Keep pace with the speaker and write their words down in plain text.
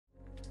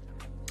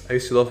I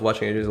used to love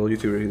watching Adrian's old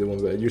YouTube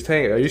videos. You're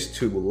saying I used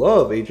to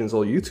love Adrian's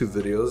old YouTube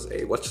videos.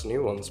 Hey, watch the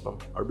new ones, man.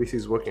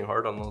 RBC's working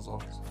hard on those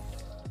ones.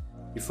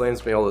 He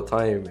flames me all the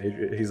time.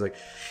 He's like,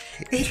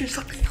 Adrian,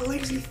 stop being a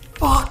lazy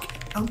fuck.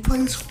 I'm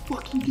playing this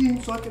fucking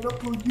game so I can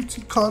upload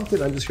YouTube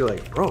content. I'm just here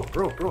like, bro.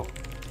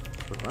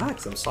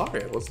 Relax, I'm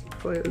sorry. I wasn't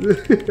playing.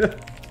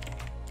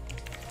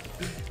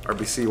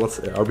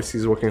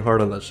 RBC's working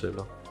hard on that shit,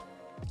 though.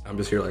 I'm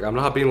just here like, I'm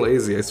not being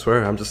lazy, I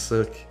swear, I'm just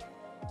sick.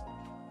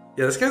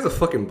 Yeah, this guy's a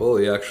fucking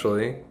bully,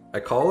 actually. I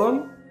call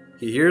him,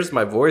 he hears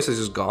my voice is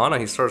just gone, and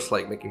he starts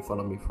like making fun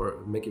of me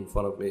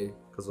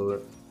because of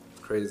it. It's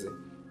crazy.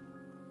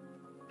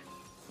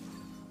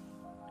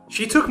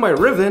 She took my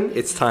Riven.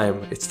 It's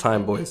time,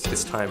 boys.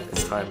 It's time.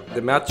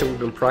 The match that we've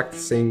been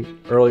practicing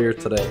earlier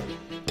today.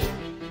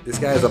 This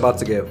guy is about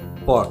to get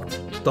fucked,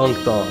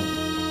 dunked on,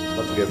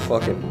 about to get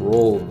fucking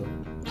rolled.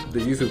 The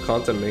YouTube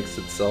content makes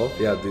itself.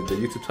 Yeah, dude, the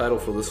YouTube title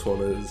for this one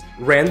is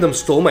Random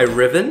Stole My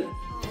Riven?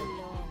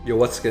 Yo,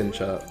 what's good,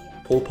 chat?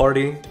 Pool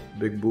party,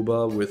 big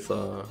booba with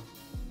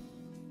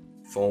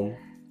foam.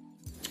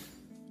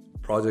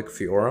 Project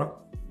Fiora.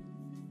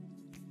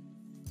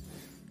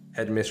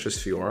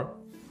 Headmistress Fiora.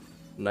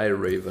 Knight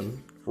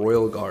Raven.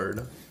 Royal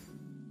Guard.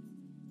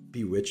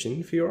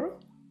 Bewitching Fiora?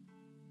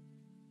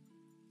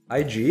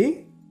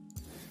 IG?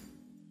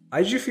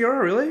 IG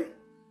Fiora, really?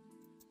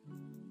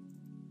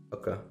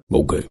 Okay.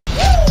 Okay.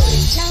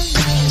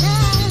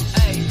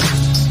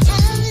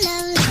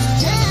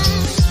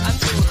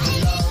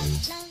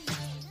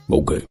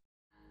 Okay.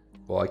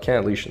 Well, I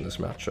can't leash in this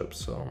matchup,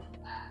 so...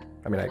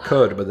 I mean, I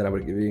could, but then I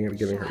would be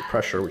giving her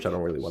pressure, which I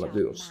don't really want to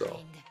do,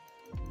 so...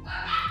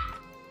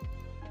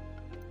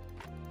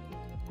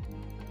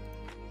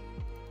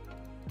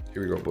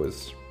 Here we go,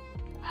 boys.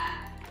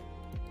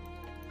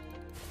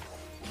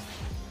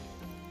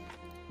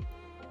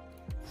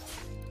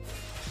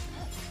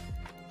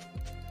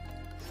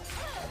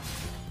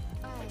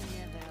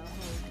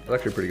 That's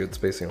actually pretty good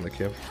spacing on the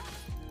Q.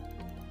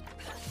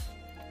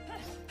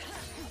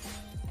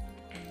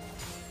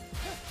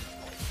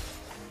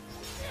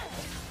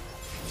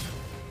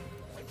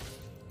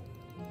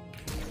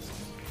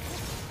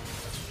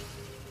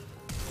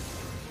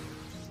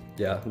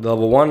 Yeah, the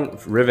level 1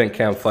 Riven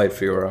can't fight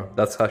Fiora.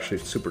 That's actually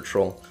super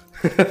troll.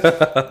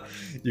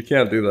 You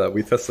can't do that.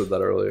 We tested that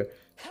earlier.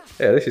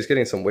 Hey, at least she's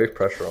getting some wave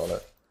pressure on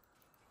it.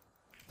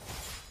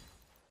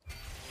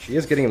 She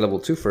is getting level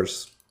 2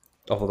 first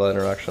off of that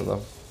interaction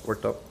though.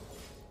 Worked up.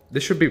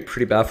 This should be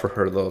pretty bad for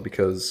her though,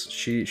 because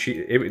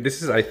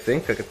this is, I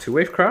think, like a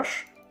 2-wave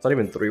crash. It's not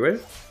even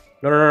 3-wave.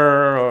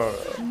 No,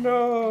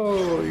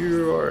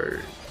 you are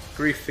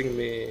griefing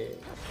me.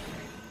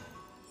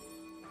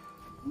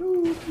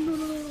 No.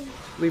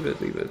 Leave it.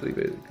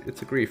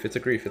 It's a grief.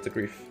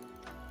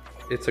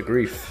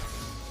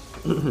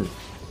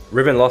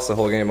 Riven lost the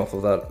whole game off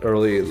of that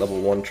early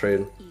level 1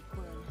 trade.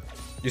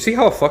 You see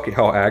how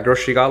aggro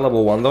she got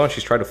level 1 though, and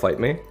she's tried to fight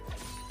me?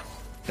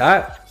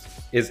 That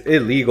is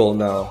illegal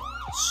now.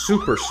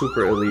 Super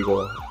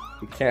illegal.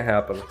 It can't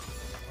happen.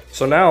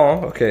 So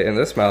now, okay, in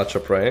this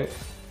matchup, right?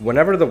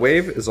 Whenever the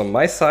wave is on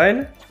my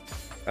side,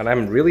 and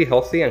I'm really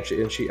healthy,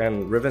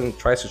 and Riven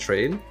tries to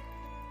trade,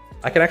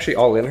 I can actually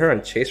all-in her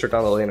and chase her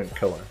down the lane and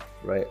kill her,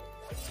 right?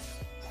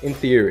 In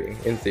theory,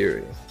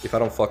 if I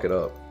don't fuck it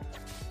up.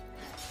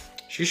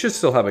 She should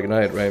still have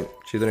Ignite, right?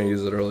 She didn't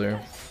use it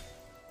earlier.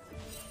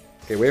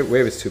 Okay,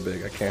 wave is too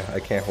big. I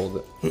can't hold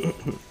it.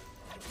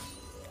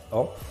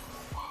 Oh.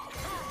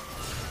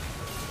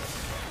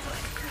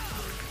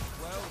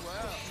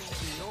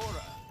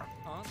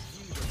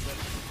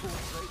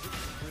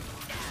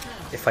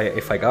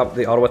 If I got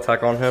the auto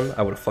attack on him,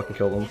 I would have fucking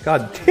killed him.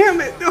 God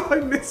damn it! No, I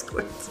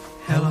misclicked.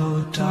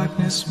 Hello,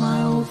 darkness,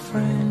 my old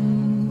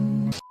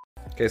friend.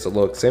 Okay, so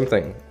look, same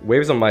thing.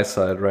 Wave's on my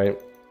side, right?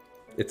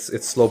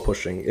 It's slow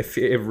pushing. If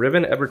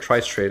Riven ever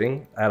tries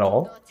trading at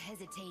all,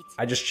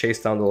 I just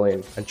chase down the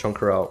lane and chunk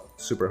her out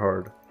super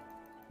hard.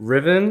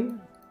 Riven,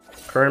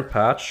 current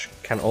patch,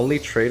 can only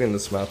trade in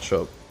this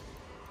matchup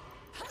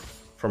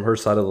from her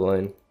side of the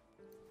lane.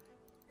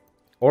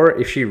 Or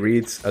if she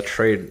reads a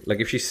trade, like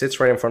if she sits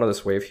right in front of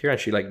this wave here and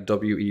she like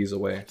WEs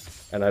away,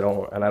 and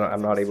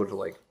I'm not able to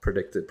like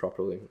predict it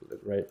properly,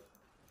 right?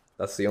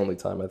 That's the only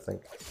time I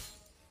think.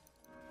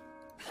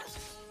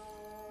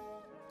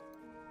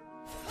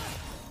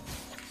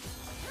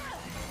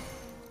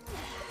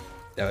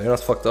 Yeah, you know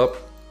what's fucked up?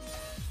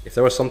 If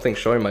there was something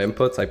showing my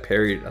inputs, I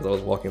parried as I was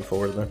walking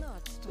forward there.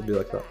 It'd be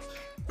like that.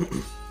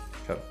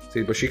 Okay.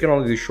 See, but she can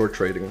only do short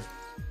trading.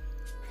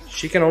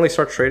 She can only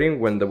start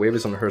trading when the wave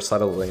is on her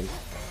side of the lane.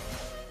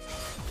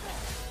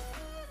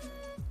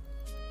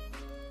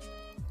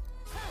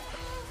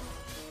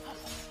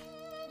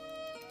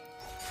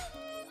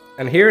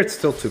 And here it's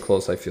still too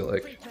close, I feel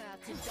like.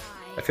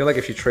 I feel like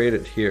if she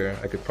traded here,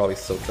 I could probably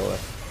still kill her.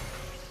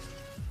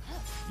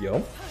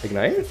 Yo,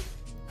 Ignite?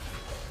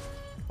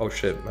 Oh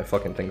shit, my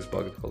fucking thing's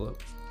bugged. Hold up.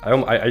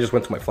 I just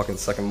went to my fucking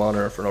second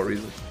monitor for no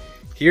reason.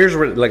 Here's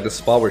where, like, the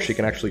spot where she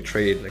can actually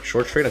trade, like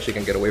short trade, and she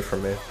can get away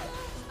from me.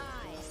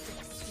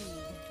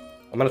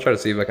 I'm gonna try to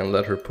see if I can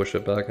let her push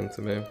it back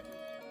into me.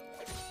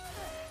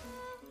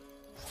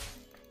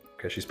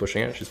 Okay, she's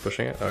pushing it. She's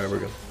pushing it. Alright, we're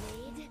good.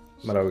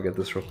 Might not get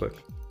this real quick.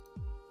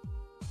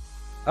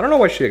 I don't know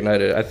why she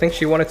ignited. I think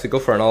she wanted to go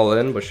for an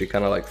all-in, but she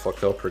kind of like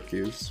fucked up her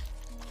Qs.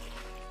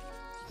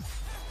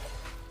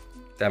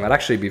 Damn, I'd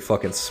actually be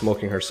fucking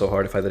smoking her so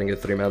hard if I didn't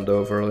get 3-man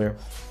dove earlier.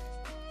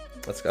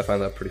 I find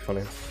that pretty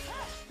funny.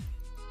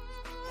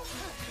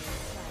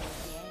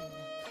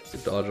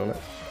 Good dodge on it.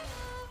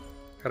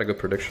 Got a good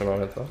prediction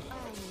on it though.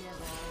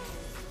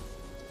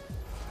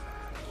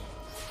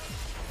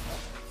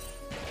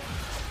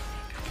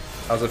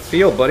 How's it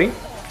feel, buddy?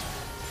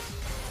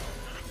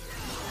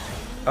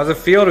 How's it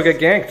feel to get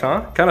ganked,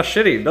 huh? Kinda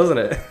shitty, doesn't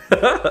it?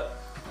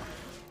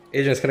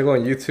 Adrian, it's gonna go on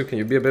YouTube. Can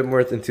you be a bit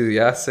more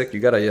enthusiastic? You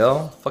gotta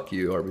yell? Fuck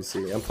you,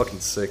 RBC. I'm fucking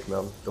sick,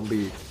 man. Don't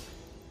be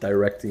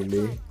directing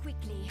me.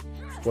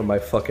 When my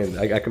fucking...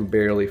 I can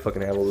barely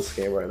fucking handle this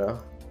game right now.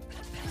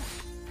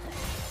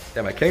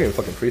 Damn, I can't even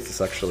fucking freeze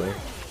this, actually.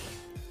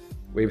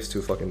 Wave's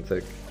too fucking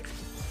thick.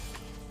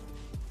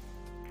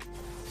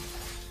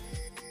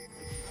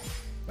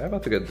 Am I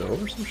about to get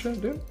dove or some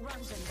shit, dude?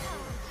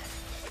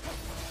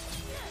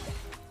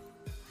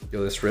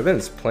 Yo, this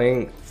Riven's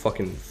playing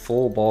fucking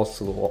full balls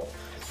to the wall.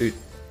 Dude,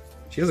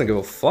 she doesn't give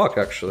a fuck,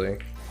 actually.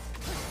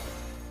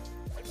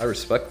 I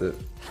respect it.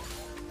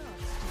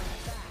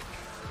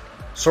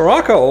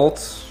 Soraka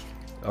ult!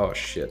 Oh,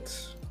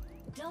 shit.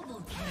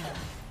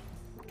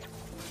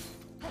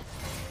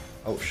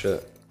 Oh,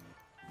 shit.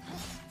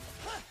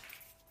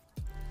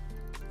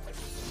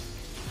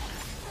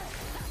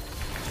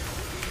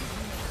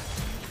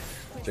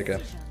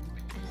 JK.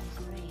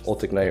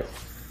 Ult ignite.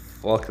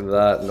 Fuck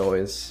that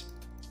noise.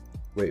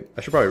 Wait,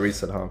 I should probably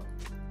reset, huh?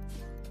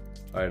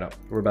 Alright, no.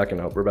 We're backing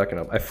up. We're backing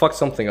up. I fucked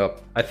something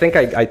up. I think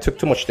I took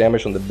too much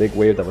damage on the big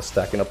wave that was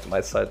stacking up to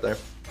my side there.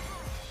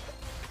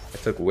 I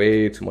took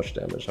way too much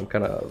damage. I'm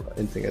kind of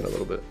inting it a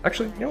little bit.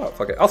 Actually, you know what?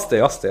 Fuck it. I'll stay.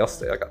 I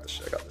got this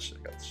shit. I got this shit.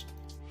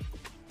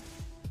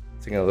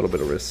 Taking a little bit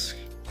of risk.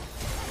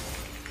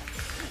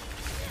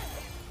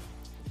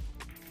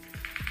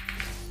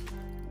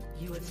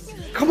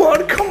 Come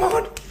on, come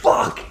on!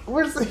 Fuck!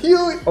 Where's the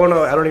healing? Oh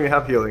no, I don't even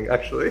have healing,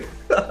 actually.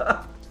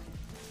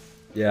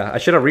 Yeah, I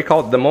should have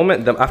recalled the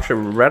moment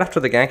right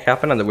after the gank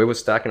happened and the wave was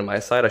stacking on my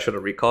side. I should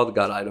have recalled,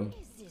 got item.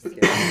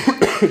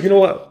 You know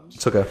what?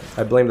 It's okay.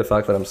 I blame the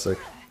fact that I'm sick.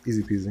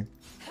 Easy peasy.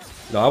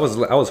 No, I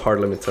was hard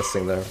limit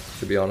testing there,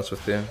 to be honest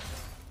with you.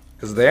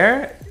 Cause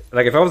there,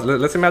 like if I was,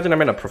 let's imagine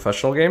I'm in a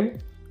professional game,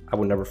 I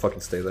would never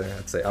fucking stay there.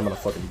 I'd say I'm gonna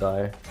fucking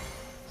die.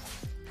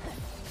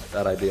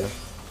 Bad idea.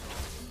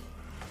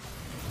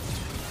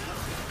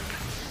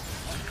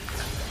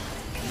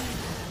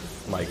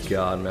 My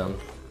god, man.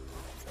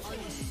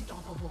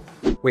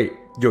 Wait,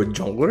 yo,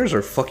 junglers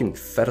are fucking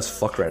fed as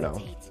fuck right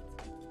now.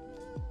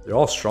 They're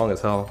all strong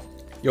as hell.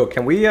 Yo,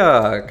 can we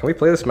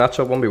play this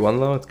matchup 1v1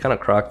 though? It's kind of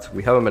cracked.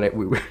 We haven't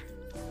been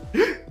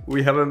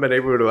we haven't been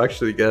able to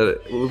actually get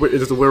it. We're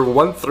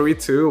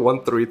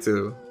 1-3-2,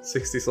 1-3-2,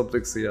 60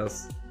 something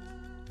CS.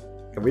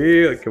 Can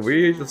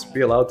we just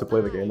be allowed to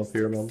play the game up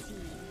here, man?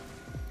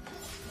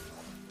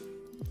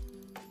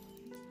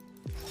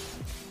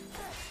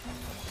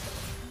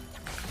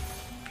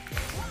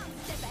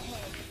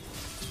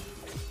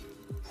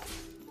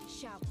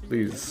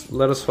 Please,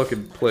 let us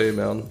fucking play,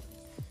 man.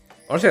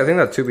 Honestly, I think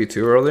that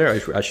 2v2 earlier,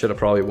 I should have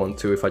probably won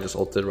 2 if I just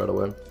ulted right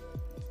away.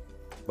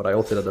 But I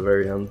ulted at the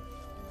very end.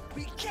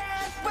 We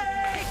can't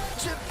wait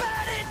to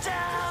burn it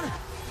down.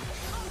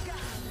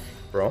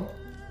 Bro?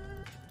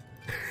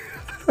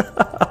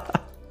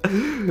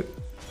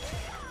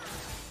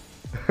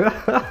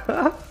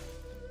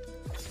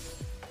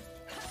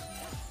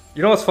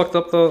 You know what's fucked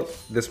up though?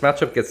 This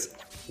matchup gets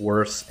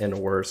worse and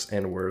worse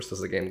and worse as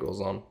the game goes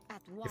on.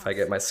 If I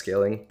get my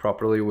scaling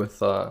properly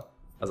with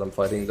as I'm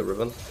fighting the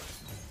Riven,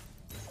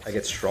 I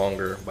get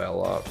stronger by a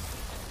lot.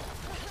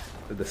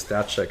 The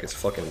stat check is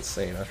fucking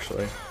insane,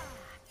 actually.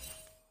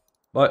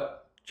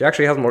 But she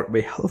actually has more.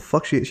 Wait, how the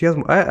fuck she has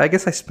more? I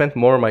guess I spent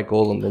more of my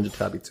gold on Ninja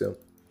Tabby too.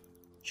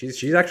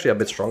 She's actually a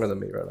bit stronger than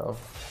me right now.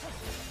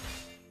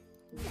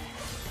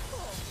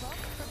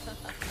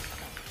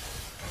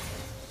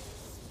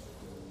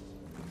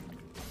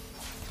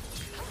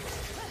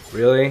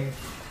 Really?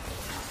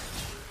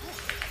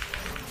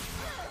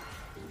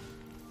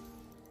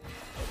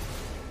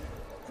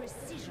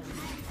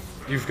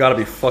 You've got to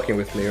be fucking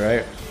with me,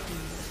 right?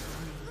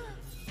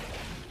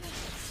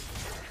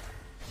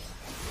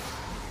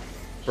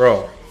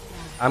 Bro,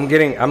 I'm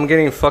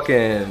getting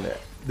fucking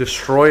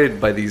destroyed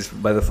by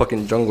the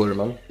fucking jungler,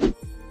 man.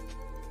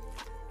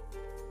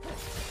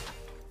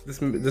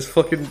 This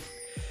fucking,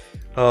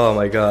 oh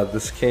my god,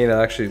 this Kayn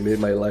actually made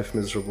my life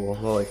miserable.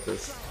 Not like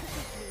this.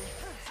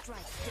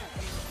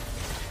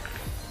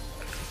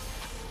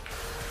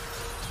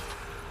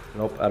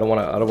 Nope, I don't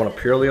wanna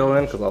purely all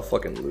in because I'll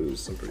fucking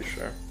lose, I'm pretty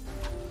sure.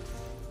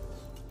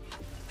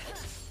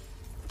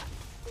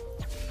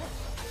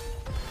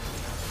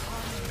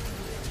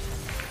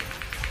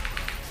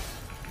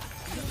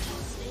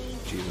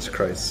 Jesus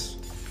Christ.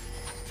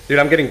 Dude,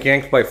 I'm getting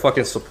ganked by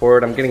fucking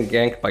support, I'm getting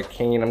ganked by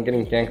Kayn, I'm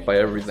getting ganked by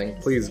everything.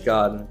 Please,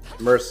 God,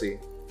 mercy.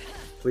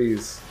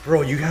 Please.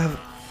 Bro, you have...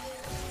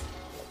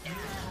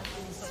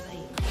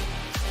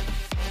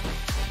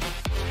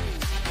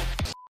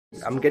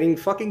 I'm getting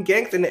fucking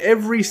ganked in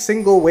every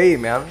single way,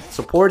 man.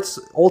 Supports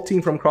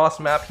ulting from cross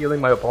map, healing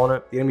my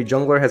opponent. The enemy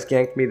jungler has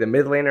ganked me. The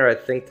mid laner, I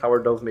think,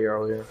 tower dove me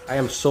earlier. I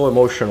am so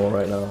emotional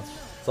right now.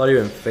 It's not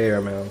even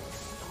fair, man.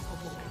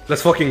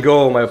 Let's fucking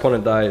go. My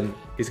opponent died.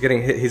 He's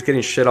getting hit. He's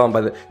getting shit on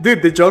by the...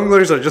 Dude, the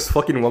junglers are just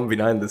fucking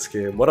 1v9 this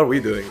game. What are we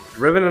doing?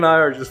 Riven and I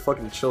are just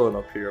fucking chilling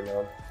up here,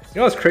 man. You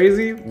know what's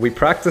crazy? We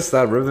practiced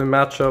that Riven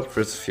matchup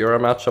versus Fiora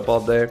matchup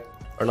all day.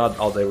 Or not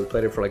all day, we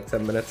played it for like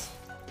 10 minutes.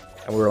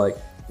 And we were like,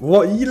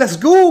 what? Let's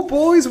go,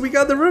 boys! We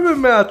got the Riven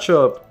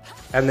matchup!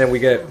 And then we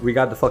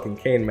got the fucking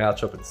Kayn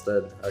matchup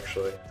instead,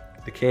 actually.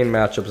 The Kayn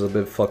matchup is a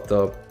bit fucked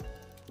up.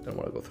 I don't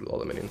want to go through all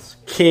the minions.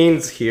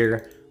 Kayn's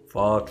here.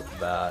 Fuck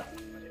that.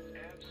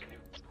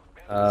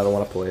 I don't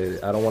want to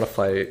play. I don't want to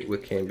fight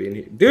with Kayn being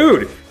here.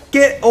 Dude!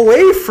 Get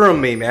away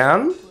from me,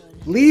 man!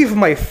 Leave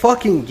my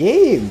fucking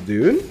game,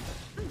 dude!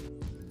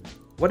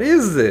 What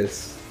is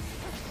this?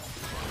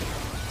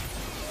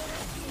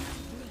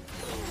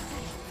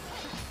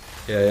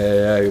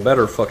 Yeah, you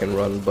better fucking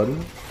run, bud.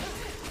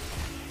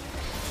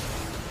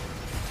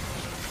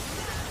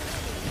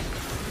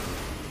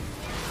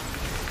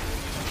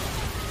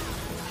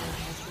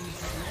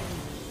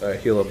 Alright,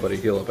 heal up, buddy,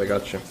 heal up, I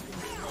got you.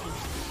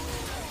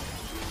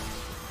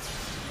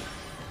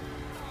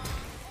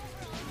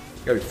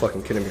 You gotta be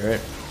fucking kidding me, right?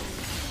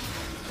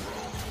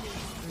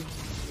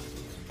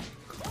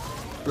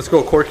 Let's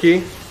go,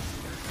 Corky.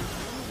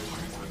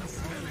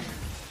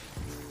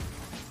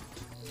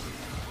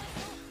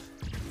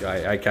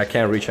 I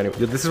can't reach anyone.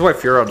 Dude, this is why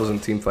Fiora doesn't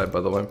teamfight, by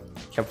the way.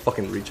 Can't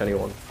fucking reach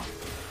anyone.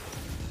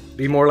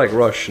 Be more like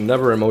Rush,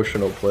 never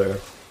emotional player.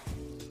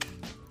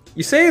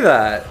 You say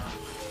that!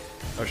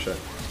 Oh shit.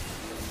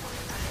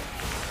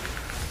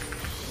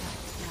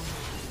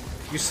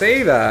 You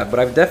say that, but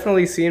I've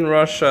definitely seen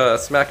Rush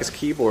smack his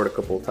keyboard a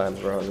couple of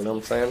times around, you know what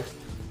I'm saying?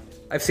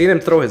 I've seen him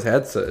throw his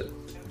headset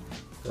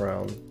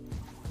around.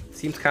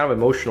 Seems kind of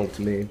emotional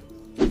to me.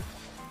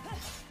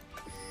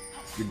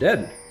 You're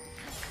dead.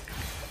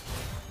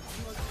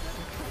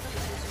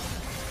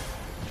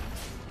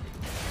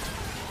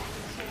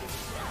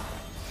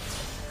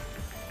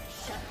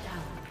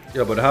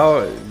 Yeah, but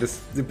how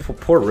the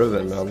poor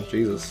Riven, man,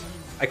 Jesus.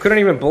 I couldn't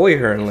even bully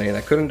her in lane.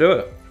 I couldn't do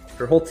it.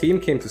 Her whole team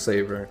came to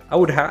save her. I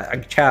would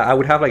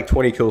have like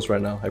 20 kills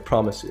right now. I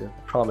promise you.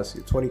 I promise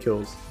you, 20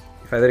 kills.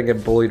 If I didn't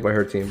get bullied by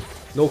her team.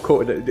 No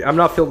I'm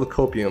not filled with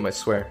copium, I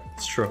swear.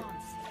 It's true.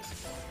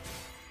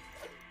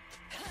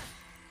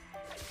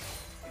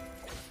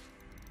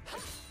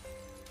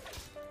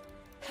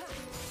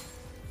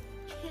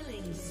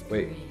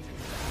 Wait.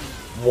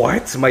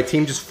 What? My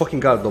team just fucking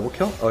got a double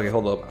kill? Okay,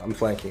 hold up. I'm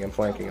flanking.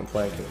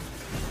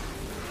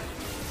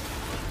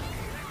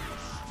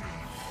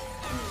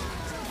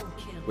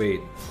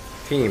 Wait.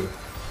 Team.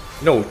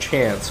 No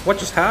chance. What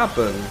just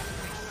happened?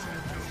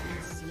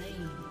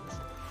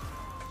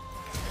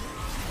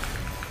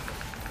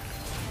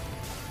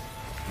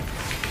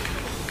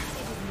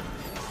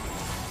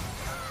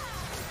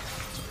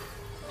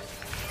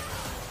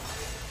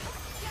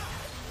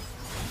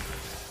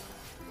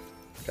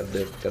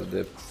 Gotta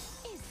dip.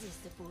 Is this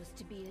supposed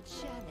to be a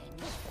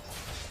challenge?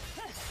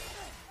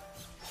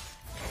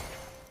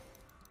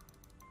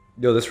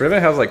 Yo, this Riven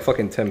has like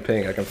fucking 10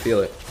 ping. I can feel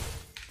it.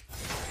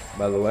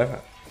 By the way.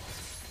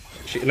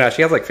 She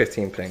has like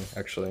 15 ping,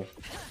 actually.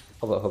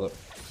 Hold up.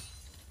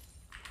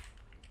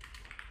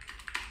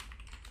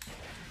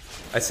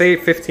 I say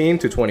 15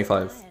 to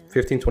 25.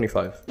 15,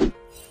 25.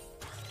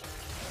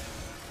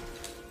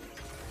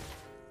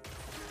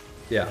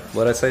 Yeah,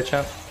 what did I say,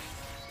 champ?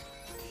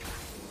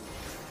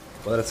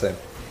 What did I say?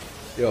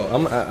 Yo,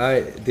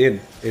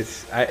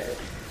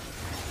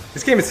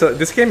 this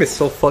game is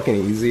so fucking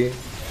easy.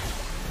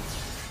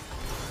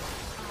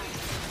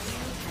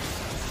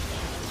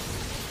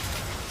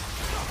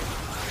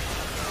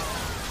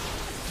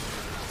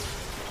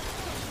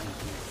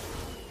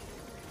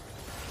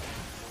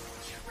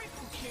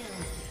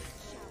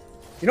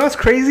 You know what's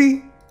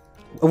crazy?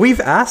 We've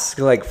asked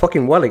like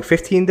fucking what, like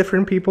 15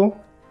 different people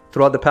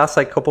throughout the past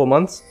like couple of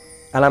months,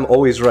 and I'm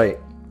always right.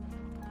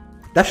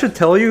 That should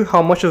tell you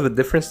how much of a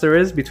difference there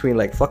is between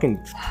like fucking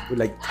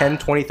like 10,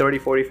 20, 30,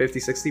 40, 50,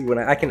 60 when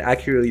I can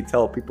accurately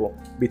tell people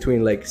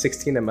between like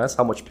 16 MS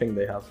how much ping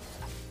they have.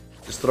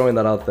 Just throwing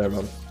that out there,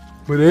 man.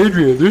 But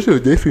Adrian, there's no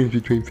difference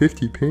between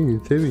 50 ping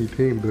and 70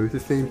 ping, bro. It's the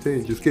same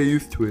thing. Just get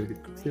used to it.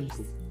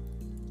 Simple.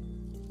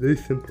 Very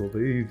simple,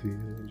 very easy.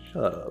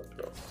 Shut up,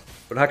 bro.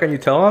 But how can you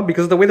tell?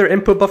 Because of the way they're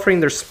input buffering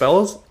their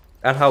spells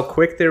and how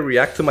quick they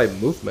react to my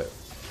movement.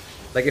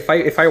 Like if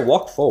I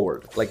walk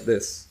forward like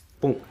this,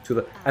 boom,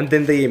 and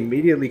then they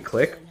immediately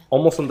click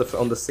almost on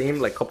the same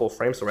like couple of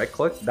frames to right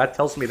click, that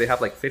tells me they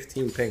have like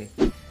 15 ping.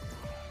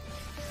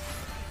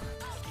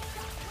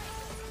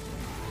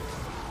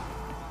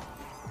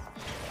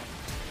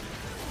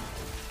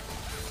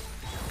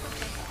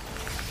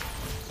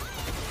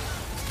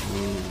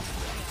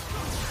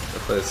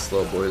 Let's play this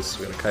slow, boys.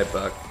 We're gonna kite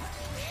back.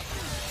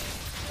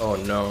 Oh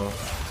no.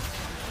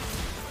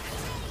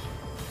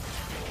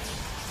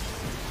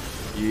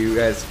 You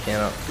guys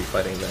cannot be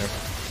fighting there.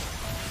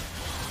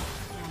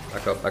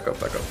 Back up, back up,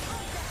 back up.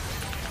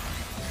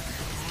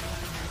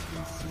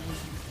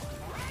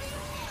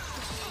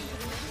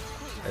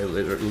 I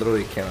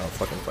literally cannot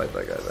fucking fight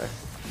that guy there.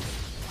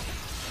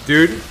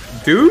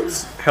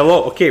 Dudes?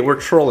 Hello? Okay, we're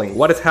trolling.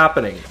 What is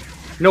happening?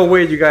 No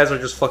way you guys are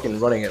just fucking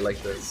running it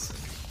like this.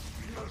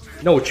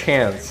 No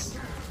chance.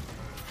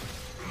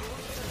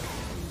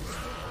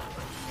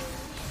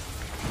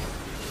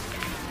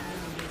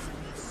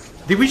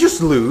 Did we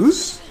just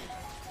lose?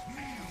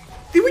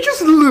 Did we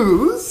just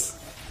lose?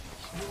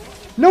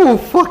 No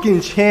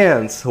fucking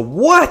chance.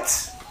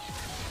 What?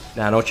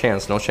 Nah, no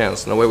chance, no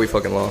chance. No way we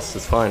fucking lost.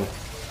 It's fine.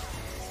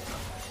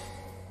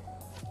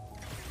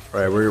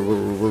 Alright,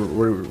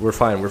 we're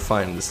fine, we're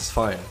fine. This is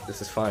fine.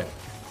 This is fine.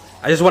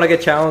 I just want to get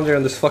challenger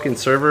on this fucking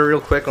server real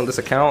quick on this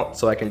account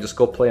so I can just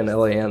go play in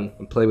LAN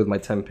and play with my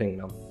 10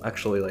 ping. I'm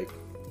actually like,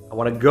 I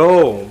want to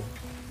go.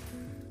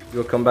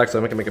 You'll come back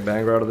so I can make a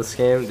banger out of this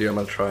game? Dude, I'm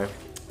gonna try.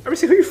 Let me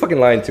see who you fucking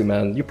lying to,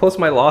 man. You post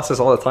my losses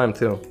all the time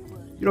too.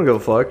 You don't give a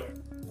fuck.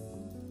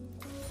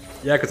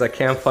 Yeah, because I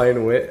can't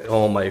find wit.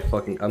 Oh my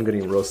fucking, I'm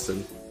getting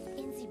roasted.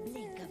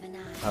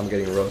 I'm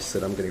getting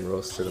roasted, I'm getting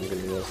roasted, I'm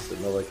getting roasted.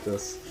 Not like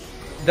this.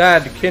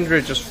 Dad,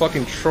 Kindred just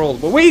fucking trolled.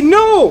 But wait,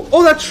 no!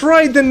 Oh, that's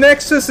right, the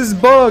Nexus is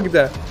bugged!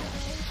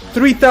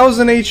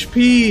 3000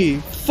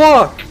 HP!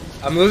 Fuck!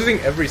 I'm losing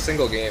every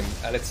single game,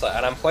 and it's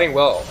and I'm playing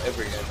well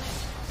every game.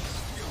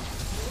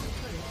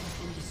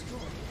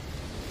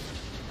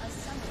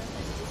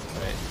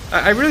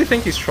 Right. I really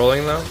think he's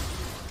trolling though.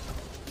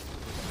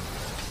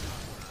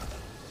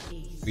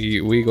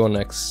 We go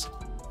next.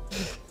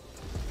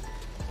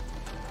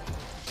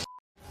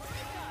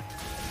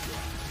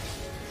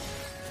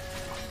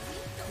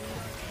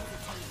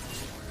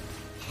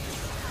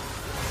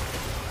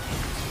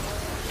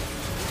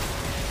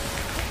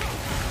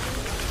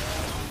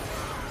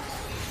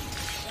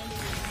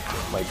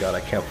 Oh my god,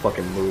 I can't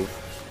fucking move.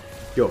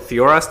 Yo,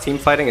 Fiora's team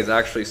fighting is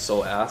actually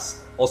so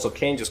ass. Also,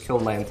 Kane just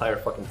killed my entire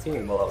fucking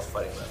team while I was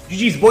fighting them.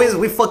 GG's, boys,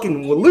 we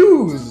fucking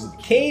lose!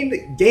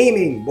 Kane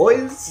gaming,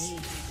 boys!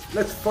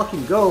 Let's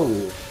fucking go!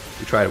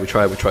 We tried.